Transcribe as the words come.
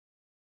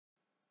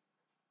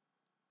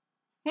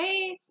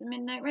Hey, it's the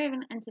Midnight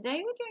Raven, and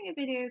today we're doing a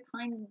video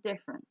kind of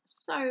different.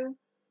 So,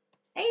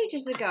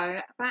 ages ago,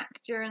 back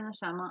during the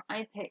summer,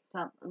 I picked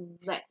up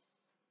this.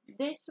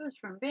 This was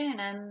from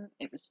B&M,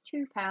 it was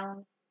 £2,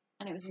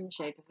 and it was in the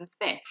shape of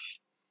a fish.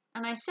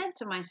 And I said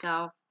to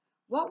myself,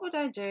 what would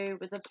I do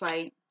with a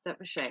plate that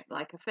was shaped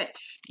like a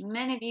fish?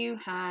 Many of you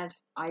had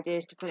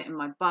ideas to put it in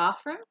my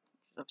bathroom, which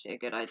is obviously a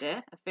good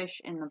idea, a fish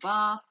in the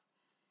bath.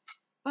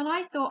 But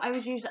I thought I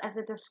would use it as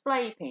a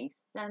display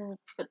piece.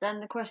 But then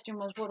the question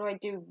was, what do I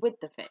do with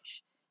the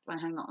fish? Do I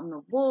hang it on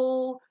the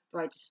wall? Do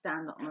I just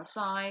stand it on the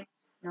side?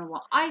 Now,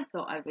 what I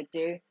thought I would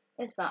do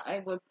is that I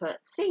would put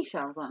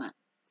seashells on it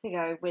to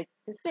go with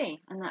the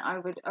sea, and that I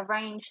would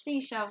arrange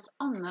seashells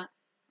on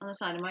the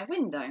side of my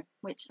window,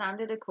 which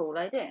sounded a cool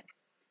idea.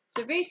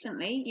 So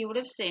recently, you would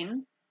have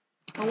seen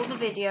all the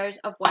videos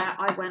of where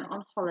I went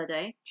on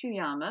holiday to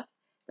Yarmouth.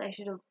 They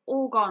should have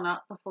all gone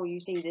up before you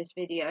see this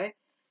video.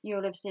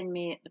 You'll have seen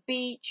me at the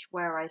beach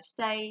where I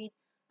stayed,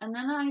 and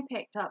then I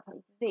picked up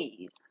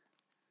these.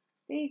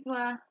 These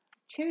were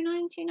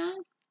 £2.99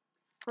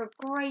 for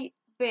a great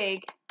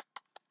big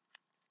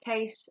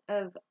case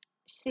of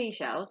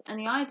seashells, and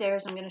the idea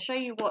is I'm going to show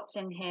you what's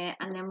in here,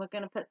 and then we're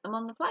going to put them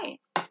on the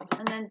plate,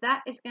 and then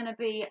that is going to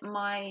be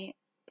my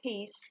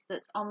piece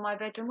that's on my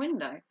bedroom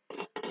window,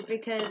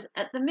 because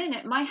at the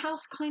minute my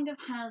house kind of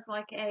has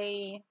like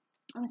I'm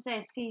going to say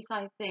a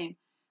seaside theme.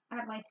 I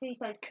have my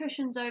seaside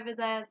cushions over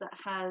there that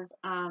has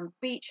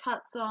beach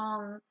huts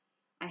on.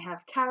 I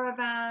have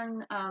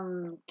caravan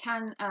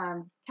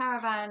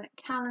caravan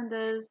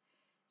calendars.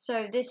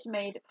 So this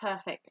made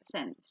perfect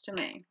sense to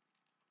me.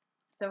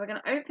 So we're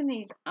going to open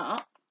these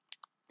up,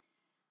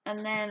 and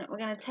then we're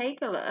going to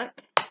take a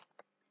look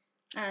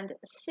and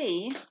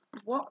see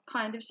what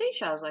kind of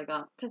seashells I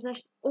got, because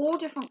there's all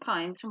different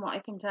kinds from what I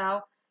can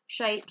tell,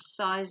 shapes,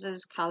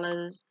 sizes,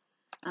 colours.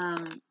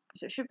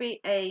 So it should be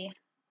a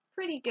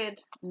pretty good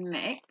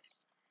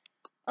mix.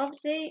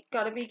 Obviously,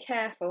 got to be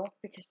careful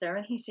because they're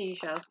only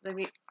seashells, so they'll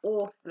be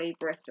awfully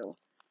brittle.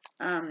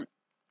 And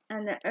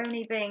they're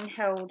only being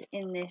held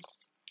in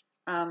this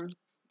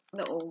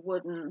little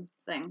wooden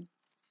thing.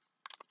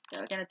 So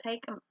we're going to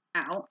take them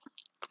out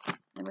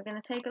and we're going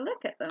to take a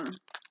look at them.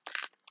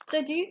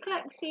 So do you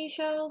collect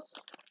seashells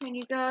when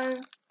you go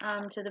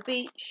to the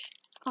beach?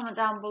 Comment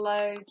down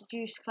below. Did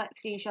you used to collect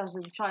seashells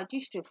as a child? Do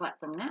you still collect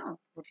them now?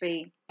 Would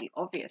be the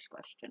obvious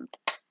question.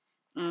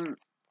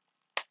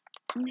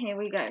 And here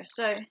we go.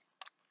 So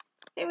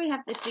here we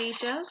have the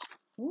seashells.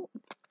 Ooh.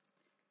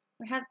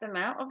 We have them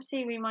out.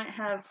 Obviously we might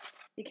have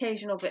the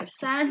occasional bit of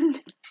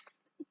sand,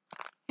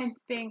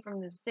 hence being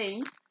from the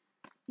sea.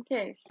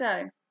 Okay,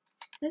 so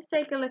let's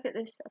take a look at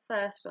this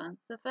first one.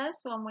 The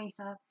first one we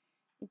have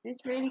is this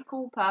really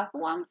cool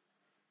purple one.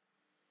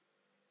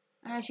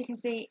 And as you can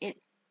see,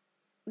 it's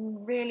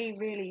really,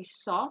 really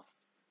soft.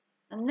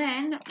 And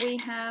then we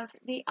have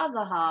the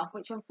other half,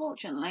 which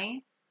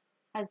unfortunately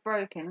has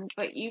broken,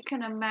 but you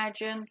can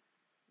imagine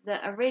that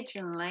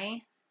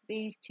originally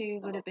these two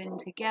would have been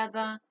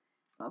together,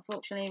 but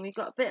unfortunately we've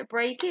got a bit of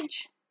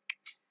breakage,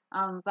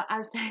 but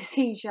as they're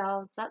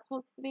seashells, that's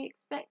what's to be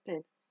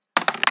expected.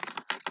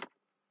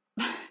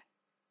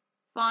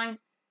 Fine.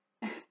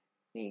 There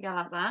you go,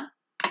 like that.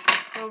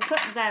 So we'll put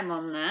them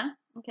on there.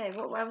 Okay,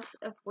 what else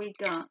have we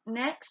got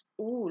next?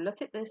 Oh,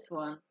 look at this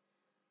one.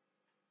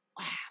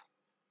 Wow.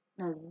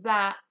 Now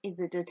that is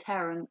a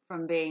deterrent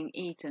from being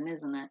eaten,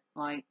 isn't it?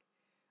 Like,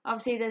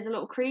 obviously there's a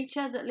little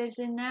creature that lives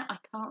in there. I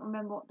can't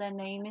remember what their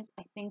name is.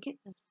 I think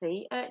it's a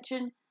sea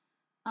urchin.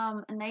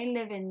 And they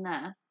live in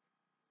there.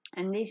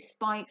 And these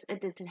spikes are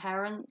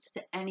deterrents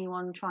to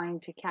anyone trying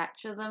to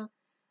capture them.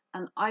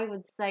 And I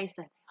would say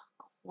so. They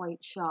are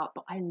quite sharp,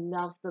 but I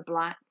love the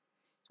black.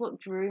 It's what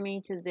drew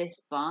me to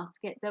this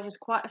basket. There was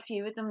quite a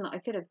few of them that I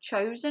could have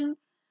chosen.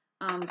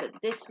 But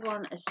this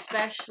one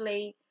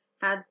especially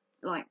had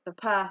like the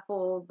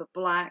purple, the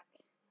black.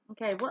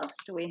 Okay, what else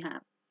do we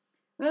have?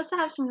 We also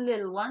have some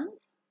little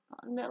ones.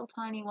 Got a little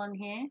tiny one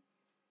here.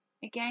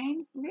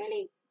 Again,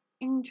 really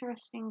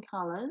interesting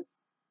colours.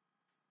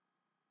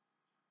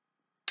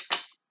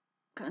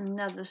 Got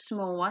another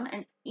small one,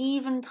 an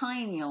even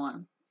tinier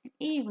one. An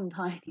even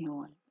tinier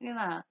one. Look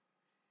at that.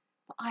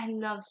 But I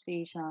love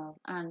seashells,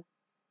 and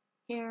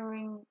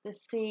hearing the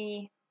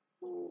sea.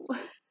 Ooh.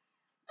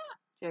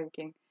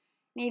 Joking.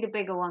 Need a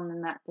bigger one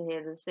than that to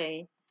hear the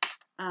sea.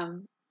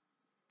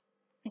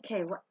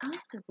 Okay, what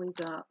else have we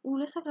got? Oh,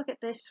 let's have a look at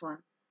this one.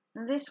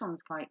 Now this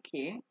one's quite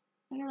cute.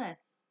 Look at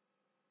this.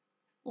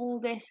 All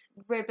this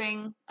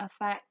ribbing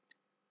effect.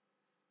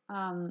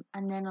 And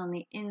then on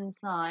the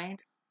inside,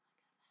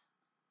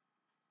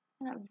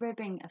 that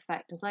ribbing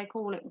effect, as I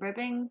call it,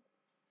 ribbing.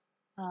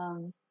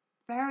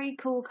 Very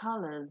cool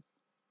colours,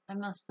 I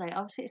must say.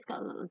 Obviously it's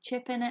got a little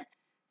chip in it,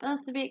 but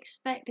that's to be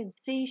expected.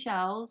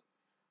 Seashells,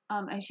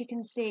 as you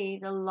can see,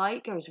 the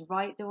light goes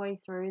right the way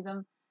through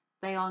them.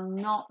 They are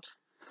not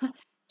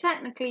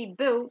technically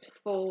built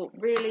for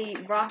really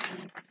rough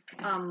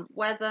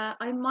weather.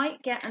 I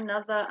might get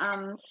another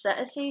set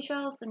of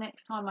seashells the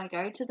next time I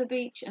go to the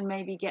beach, and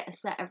maybe get a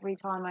set every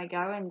time I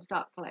go and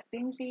start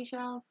collecting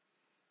seashells.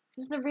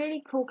 This is a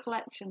really cool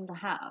collection to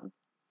have,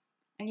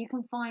 and you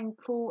can find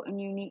cool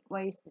and unique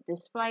ways to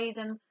display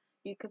them.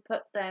 You could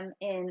put them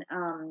in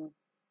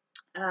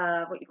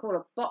what you call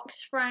a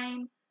box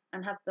frame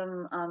and have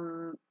them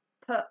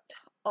put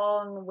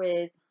on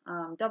with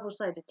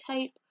double-sided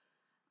tape,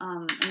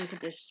 and you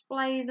could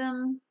display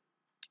them.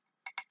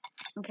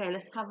 Okay,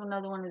 let's have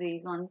another one of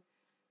these ones.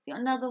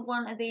 Another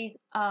one of these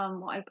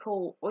what I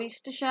call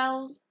oyster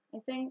shells, I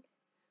think,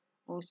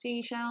 or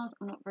seashells,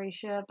 I'm not very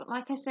sure, but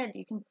like I said,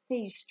 you can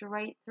see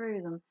straight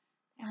through them.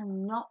 They are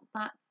not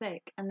that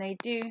thick, and they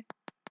do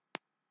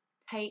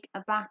take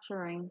a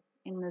battering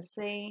in the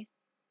sea.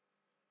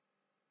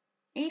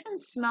 Even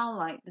smell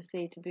like the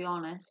sea, to be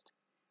honest,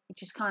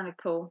 which is kind of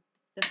cool.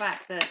 The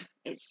fact that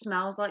it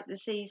smells like the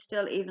sea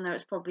still, even though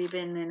it's probably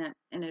been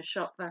in a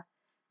shop for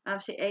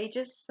absolutely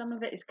ages. Some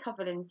of it is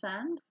covered in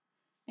sand.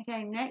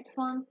 Okay, next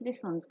one.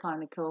 This one's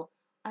kind of cool.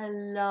 I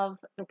love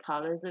the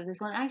colours of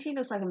this one. It actually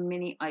looks like a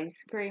mini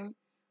ice cream.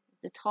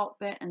 The top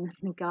bit and then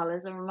the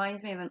colours. It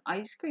reminds me of an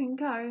ice cream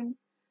cone.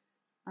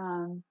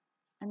 And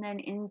then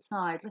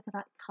inside, look at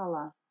that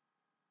colour.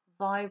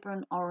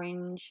 Vibrant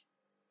orange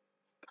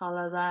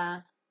colour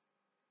there.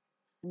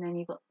 And then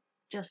you've got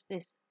just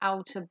this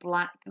outer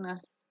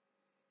blackness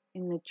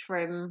in the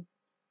trim.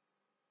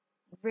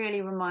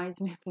 Really reminds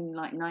me of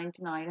like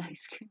 99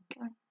 ice cream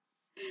cone.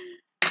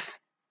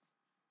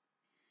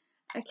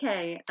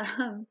 Okay,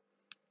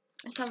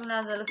 let's have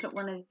another look at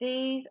one of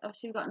these.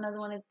 Obviously, we've got another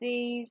one of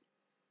these.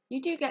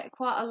 You do get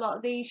quite a lot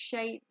of these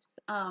shapes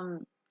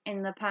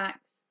in the packs.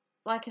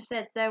 Like I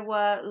said, there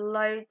were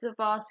loads of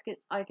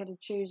baskets I could have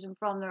chosen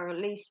from. There were at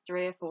least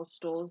 3 or 4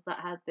 stores that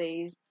had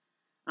these.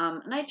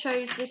 And I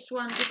chose this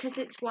one because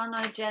it's one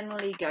I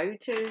generally go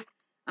to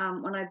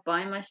when I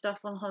buy my stuff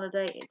on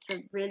holiday. It's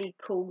a really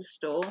cool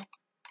store.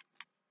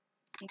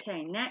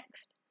 Okay,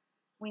 next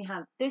we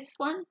have this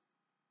one.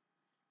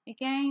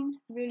 Again,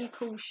 really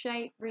cool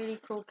shape, really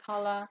cool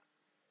colour.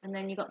 And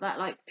then you got that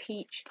like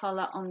peach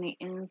colour on the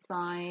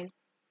inside.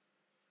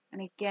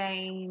 And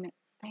again,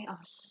 they are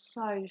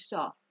so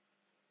soft.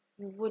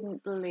 You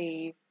wouldn't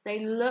believe. They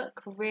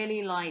look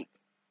really like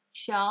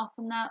sharp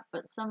and that,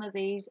 but some of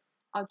these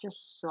are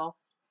just soft.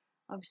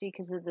 Obviously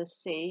because of the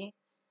sea.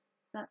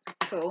 That's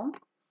cool.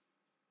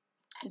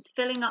 It's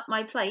filling up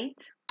my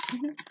plate.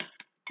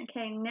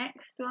 Okay,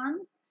 next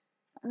one.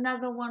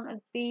 Another one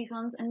of these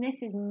ones, and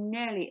this is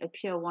nearly a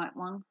pure white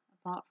one,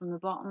 apart from the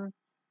bottom.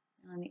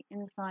 And on the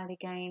inside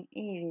again, it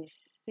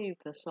is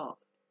super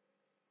soft.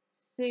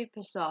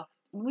 Super soft.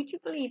 And would you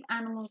believe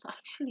animals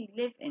actually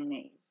live in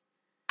these?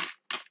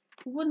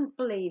 Wouldn't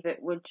believe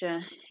it, would you?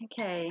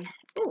 Okay.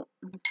 Oh,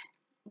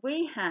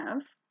 we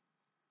have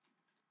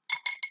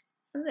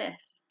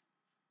this.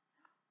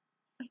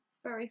 It's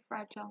very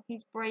fragile.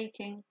 He's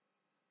breaking.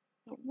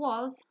 It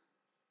was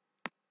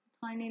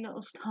a tiny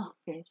little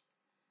starfish,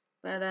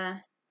 but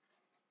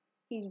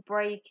he's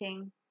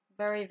breaking.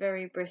 Very,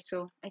 very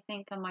brittle. I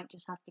think I might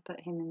just have to put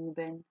him in the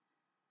bin.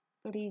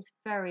 But he's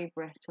very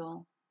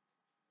brittle.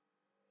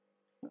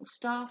 Little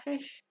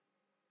starfish.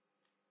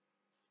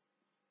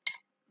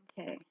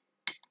 Okay.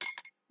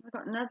 I've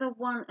got another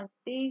one of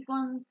these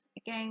ones.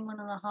 Again,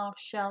 1.5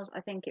 shells.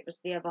 I think it was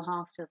the other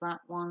half to that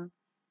one.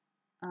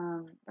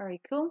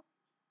 Very cool.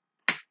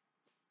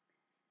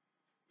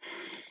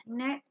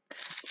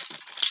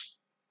 Next,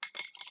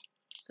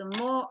 some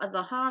more of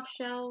the half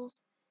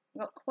shells.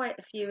 I've got quite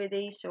a few of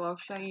these, so I'll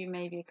show you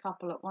maybe a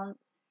couple at once.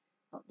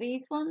 Got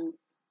these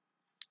ones.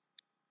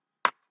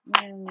 And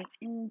then on the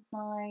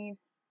inside,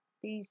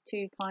 these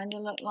two kind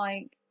of look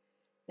like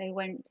they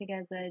went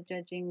together,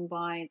 judging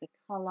by the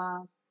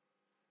colour.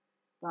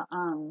 But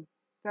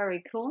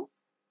very cool.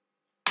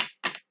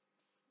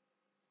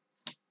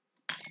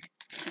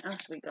 What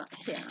else we got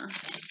here?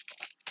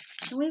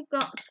 And we've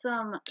got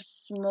some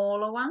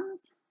smaller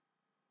ones.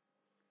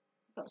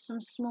 We've got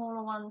some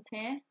smaller ones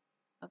here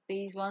of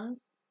these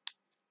ones.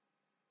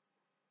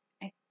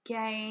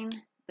 Again,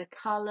 the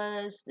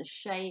colours, the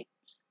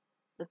shapes,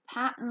 the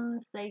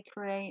patterns they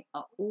create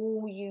are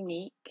all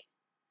unique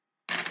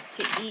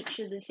to each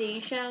of the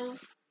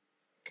seashells.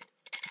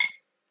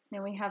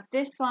 Then we have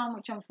this one,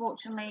 which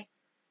unfortunately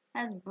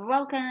has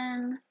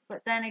broken,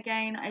 but then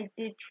again, I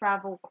did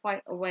travel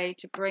quite a way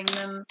to bring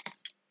them,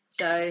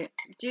 so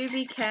do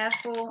be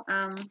careful.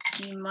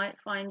 You might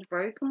find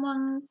broken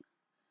ones.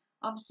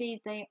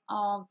 Obviously, they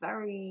are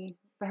very,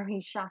 very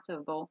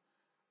shatterable,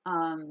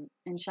 and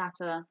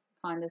shatter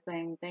kind of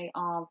thing. They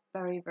are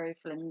very, very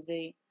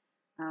flimsy.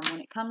 When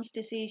it comes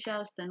to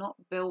seashells, they're not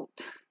built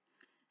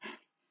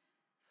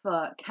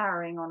for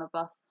carrying on a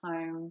bus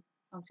home.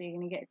 Obviously, you're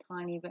going to get a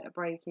tiny bit of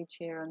breakage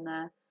here and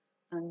there,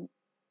 and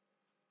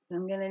so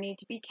I'm going to need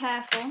to be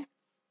careful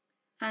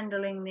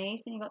handling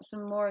these. And you've got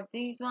some more of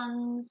these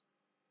ones.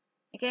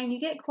 Again, you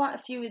get quite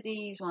a few of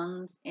these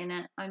ones in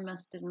it, I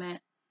must admit.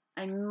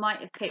 I might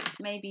have picked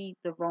maybe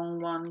the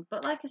wrong one,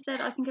 but like I said,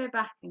 I can go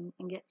back and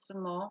get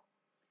some more.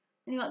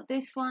 And you got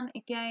this one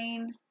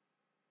again.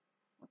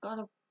 I've got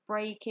a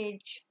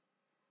breakage,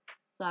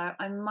 so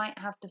I might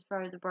have to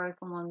throw the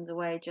broken ones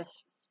away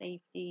just for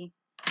safety.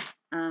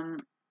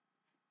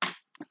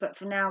 but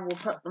for now we'll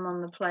put them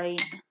on the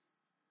plate.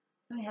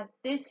 Then we have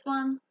this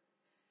one,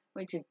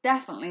 which is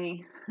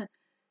definitely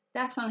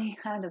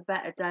had a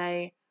better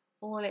day.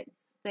 All its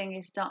thing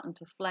is starting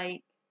to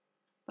flake,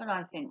 but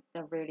I think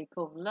they're really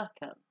cool. Look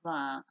at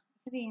that.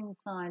 Look at the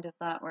inside of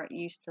that where it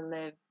used to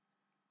live.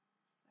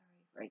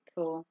 Very, very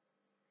cool.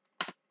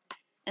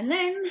 And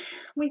then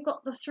we've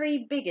got the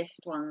three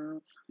biggest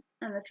ones.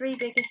 And the three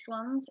biggest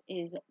ones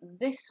is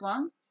this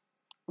one,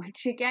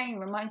 which again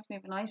reminds me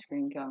of an ice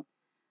cream cone.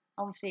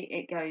 Obviously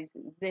it goes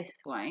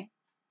this way,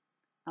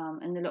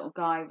 and the little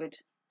guy would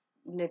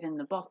live in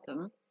the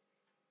bottom,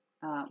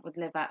 would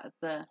live out of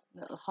the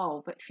little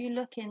hole. But if you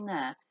look in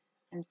there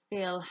and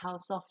feel how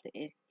soft it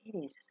is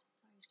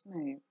so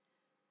smooth.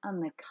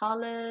 And the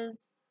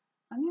colours,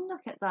 I mean,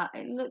 look at that.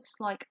 It looks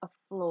like a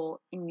floor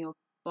in your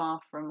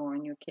bathroom or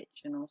in your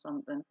kitchen or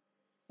something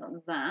like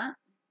that.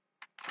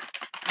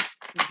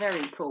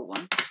 Very cool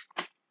one.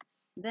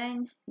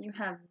 Then you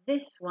have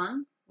this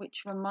one,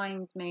 which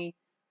reminds me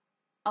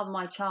of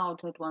my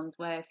childhood ones,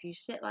 where if you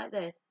sit like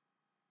this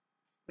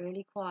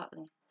really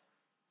quietly,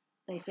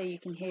 they say you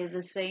can hear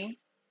the sea.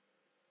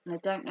 And I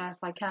don't know if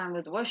I can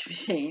with the wash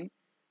machine,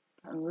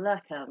 but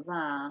look at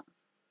that.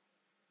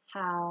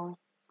 How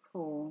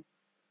cool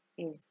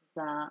is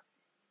that?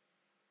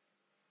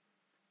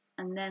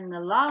 And then the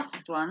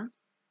last one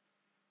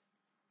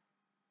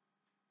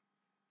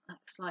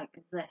looks like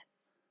this.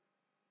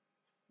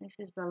 This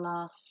is the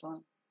last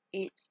one.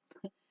 It's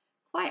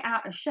quite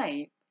out of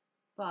shape,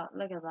 but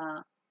look at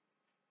that.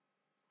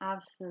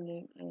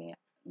 Absolutely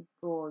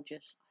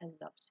gorgeous. I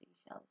love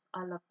seashells.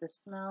 I love the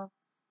smell.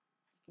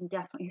 You can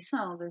definitely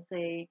smell the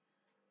sea,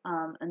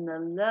 and the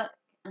look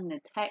and the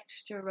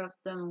texture of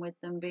them, with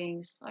them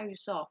being so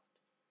soft.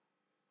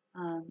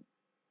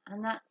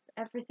 And that's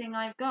everything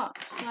I've got.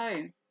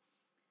 So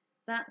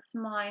that's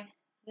my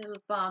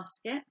little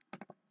basket.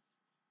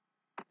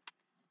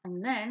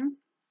 And then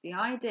the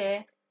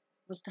idea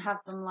was to have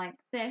them like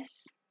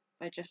this.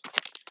 I just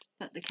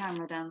put the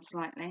camera down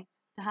slightly.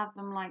 To have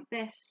them like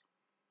this,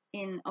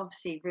 in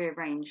obviously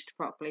rearranged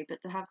properly,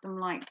 but to have them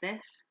like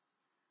this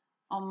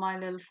on my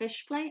little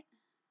fish plate,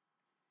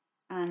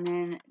 and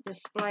then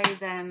display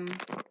them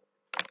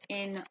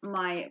in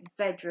my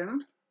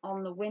bedroom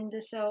on the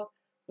windowsill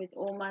with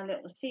all my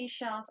little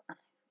seashells. That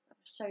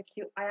was so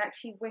cute. I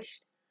actually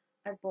wished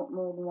I'd bought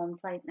more than one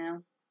plate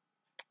now,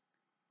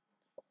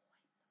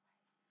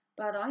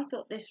 but I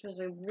thought this was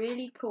a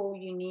really cool,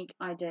 unique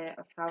idea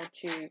of how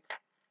to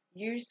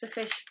use the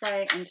fish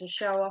plate and to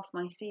show off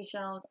my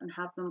seashells and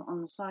have them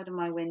on the side of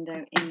my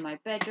window in my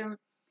bedroom.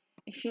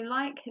 If you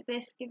like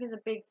this, give us a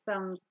big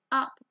thumbs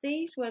up.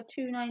 These were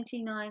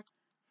 $2.99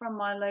 from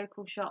my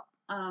local shop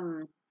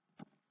on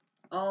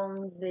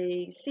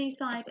the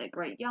Seaside at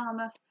Great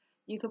Yarmouth.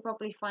 You could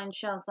probably find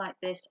shells like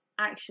this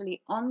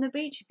actually on the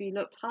beach if you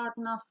looked hard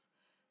enough,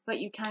 but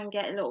you can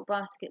get little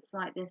baskets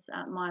like this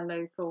at my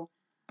local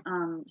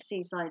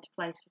Seaside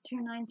place for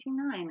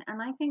 $2.99,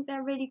 and I think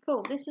they're really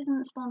cool. This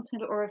isn't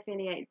sponsored or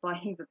affiliated by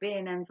either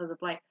B&M for the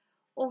plate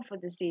or for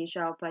the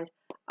seashell place.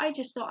 I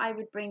just thought I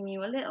would bring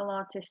you a little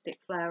artistic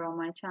flair on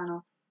my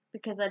channel,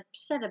 because I'd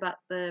said about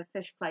the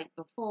fish plate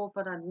before,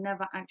 but I'd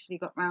never actually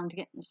got round to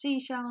getting the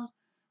seashells,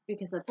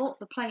 because I bought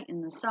the plate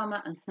in the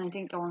summer and I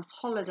didn't go on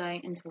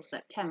holiday until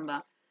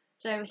September.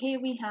 So here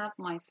we have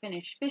my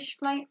finished fish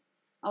plate.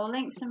 I'll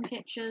link some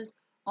pictures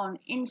on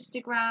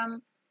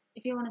Instagram.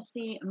 If you want to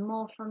see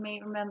more from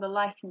me, remember,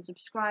 like and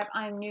subscribe.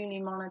 I am newly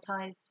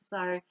monetized,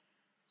 so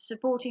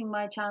supporting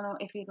my channel,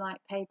 if you'd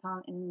like,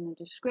 PayPal in the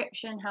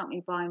description. Help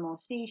me buy more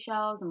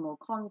seashells and more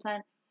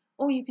content.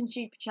 Or you can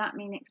super chat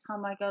me next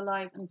time I go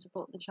live and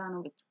support the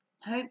channel, which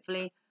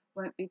hopefully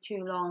won't be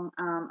too long.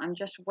 I'm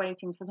just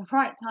waiting for the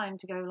right time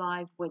to go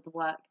live with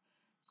work.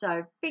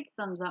 So big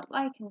thumbs up,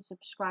 like and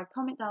subscribe.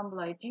 Comment down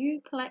below. Do you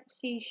collect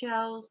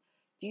seashells?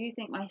 Do you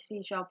think my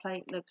seashell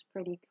plate looks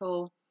pretty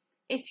cool?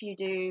 If you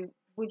do,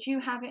 would you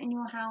have it in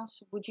your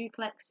house? Would you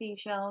collect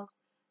seashells?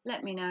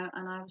 Let me know,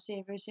 and I will see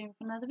you very soon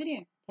for another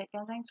video. Take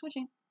care, thanks for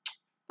watching.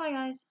 Bye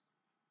guys.